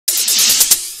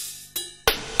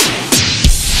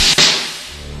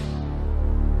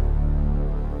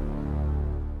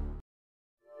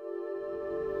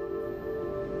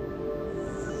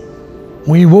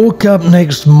We woke up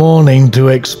next morning to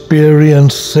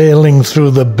experience sailing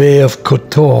through the Bay of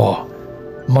Kotor,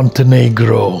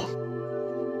 Montenegro.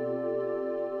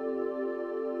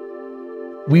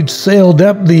 We'd sailed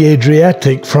up the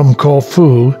Adriatic from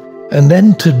Corfu and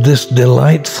entered this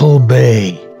delightful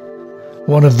bay,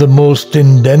 one of the most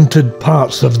indented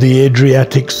parts of the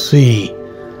Adriatic Sea,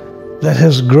 that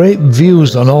has great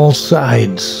views on all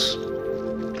sides.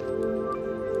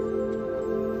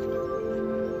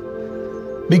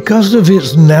 Because of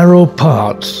its narrow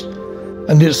parts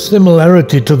and its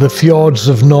similarity to the fjords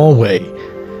of Norway,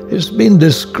 it's been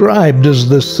described as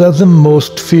the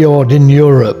southernmost fjord in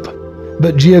Europe.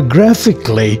 But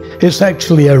geographically, it's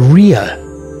actually a ria,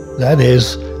 that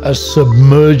is, a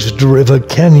submerged river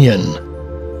canyon,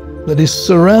 that is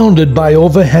surrounded by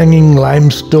overhanging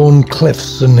limestone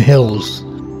cliffs and hills,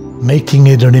 making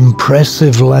it an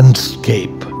impressive landscape.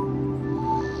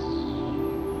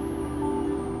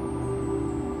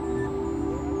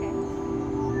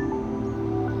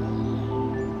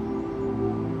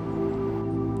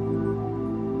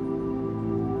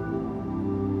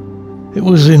 It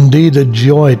was indeed a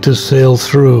joy to sail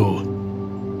through,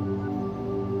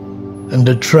 and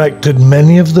attracted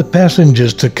many of the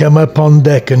passengers to come up on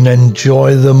deck and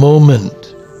enjoy the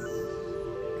moment.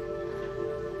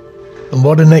 And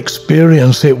what an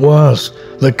experience it was!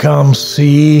 The calm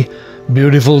sea,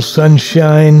 beautiful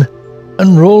sunshine,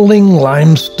 and rolling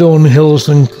limestone hills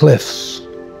and cliffs.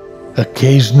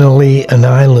 Occasionally an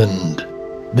island,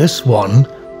 this one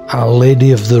Our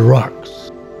Lady of the Rocks.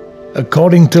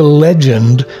 According to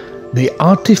legend, the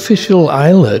artificial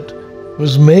islet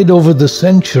was made over the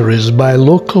centuries by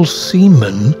local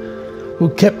seamen who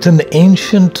kept an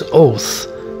ancient oath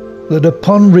that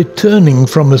upon returning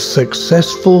from a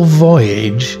successful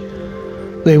voyage,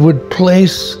 they would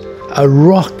place a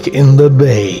rock in the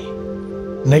bay.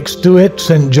 Next to it,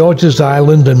 St. George's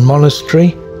Island and Monastery.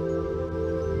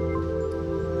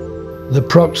 The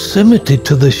proximity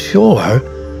to the shore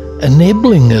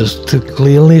enabling us to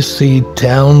clearly see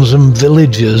towns and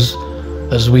villages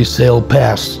as we sail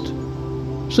past.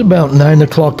 It's about 9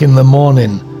 o'clock in the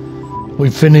morning.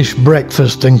 We finished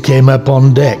breakfast and came up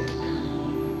on deck,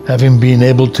 having been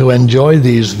able to enjoy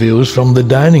these views from the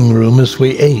dining room as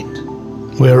we ate.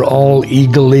 We're all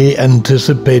eagerly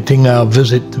anticipating our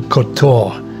visit to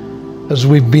Kotor, as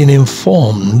we've been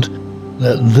informed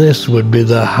that this would be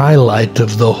the highlight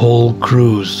of the whole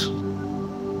cruise.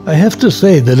 I have to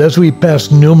say that as we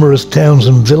passed numerous towns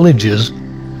and villages,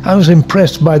 I was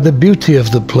impressed by the beauty of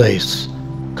the place.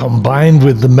 Combined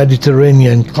with the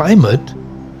Mediterranean climate,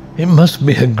 it must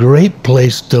be a great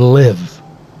place to live.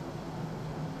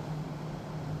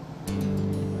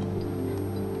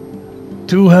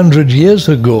 "200 years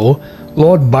ago,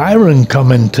 Lord Byron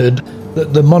commented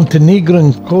that the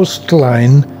Montenegrin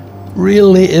coastline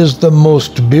really is the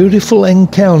most beautiful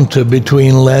encounter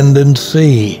between land and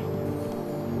sea.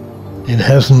 It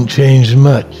hasn't changed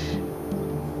much.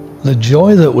 The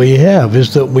joy that we have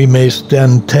is that we may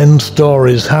stand 10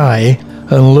 stories high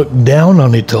and look down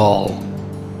on it all.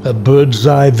 A bird's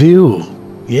eye view,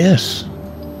 yes.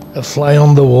 A fly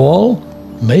on the wall,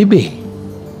 maybe.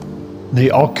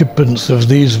 The occupants of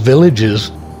these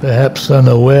villages, perhaps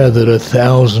unaware that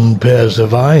 1,000 pairs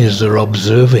of eyes are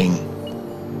observing.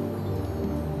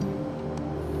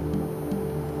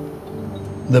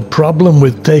 The problem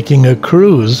with taking a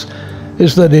cruise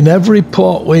is that in every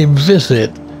port we visit,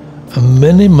 a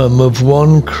minimum of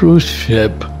one cruise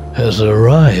ship has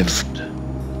arrived,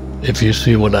 if you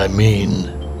see what I mean.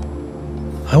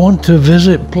 I want to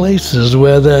visit places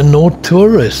where there are no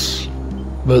tourists,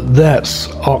 but that's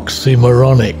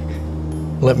oxymoronic.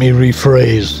 Let me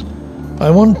rephrase.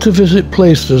 I want to visit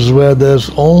places where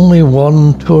there's only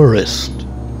one tourist.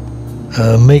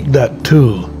 Make that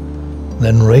 2,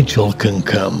 then Rachel can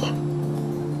come.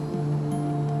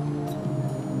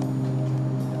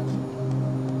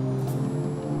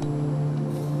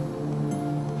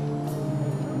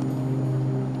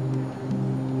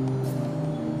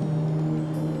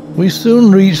 We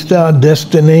soon reached our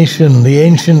destination, the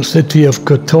ancient city of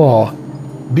Kotor,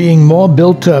 being more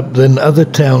built up than other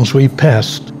towns we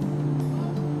passed.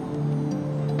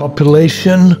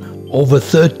 Population over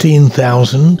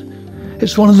 13,000.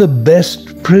 It's one of the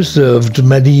best preserved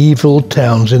medieval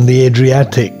towns in the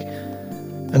Adriatic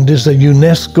and is a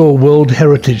UNESCO World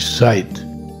Heritage Site.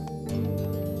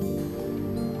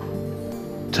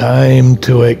 Time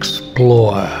to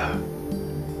explore.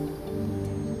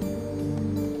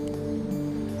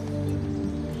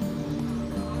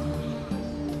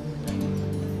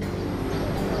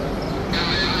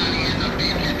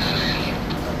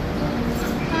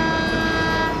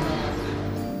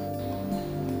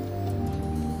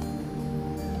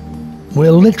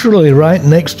 We're literally right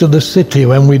next to the city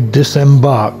when we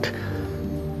disembark.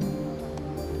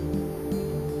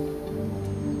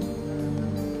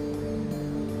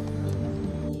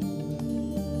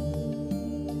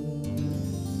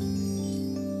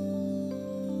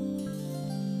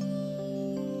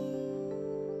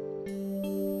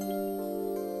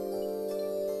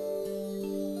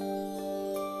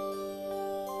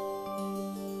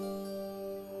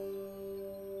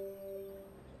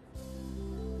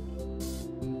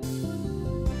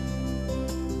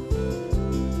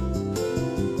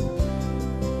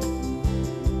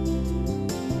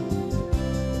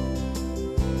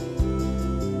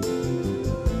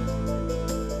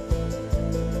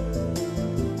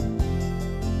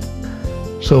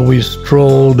 So we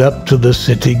strolled up to the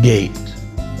city gate.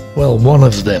 Well, one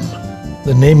of them.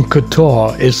 The name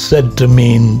Kotor is said to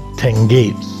mean 10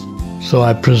 gates, so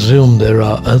I presume there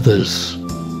are others.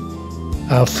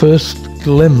 Our first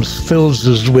glimpse fills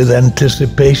us with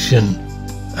anticipation,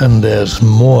 and there's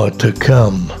more to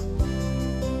come.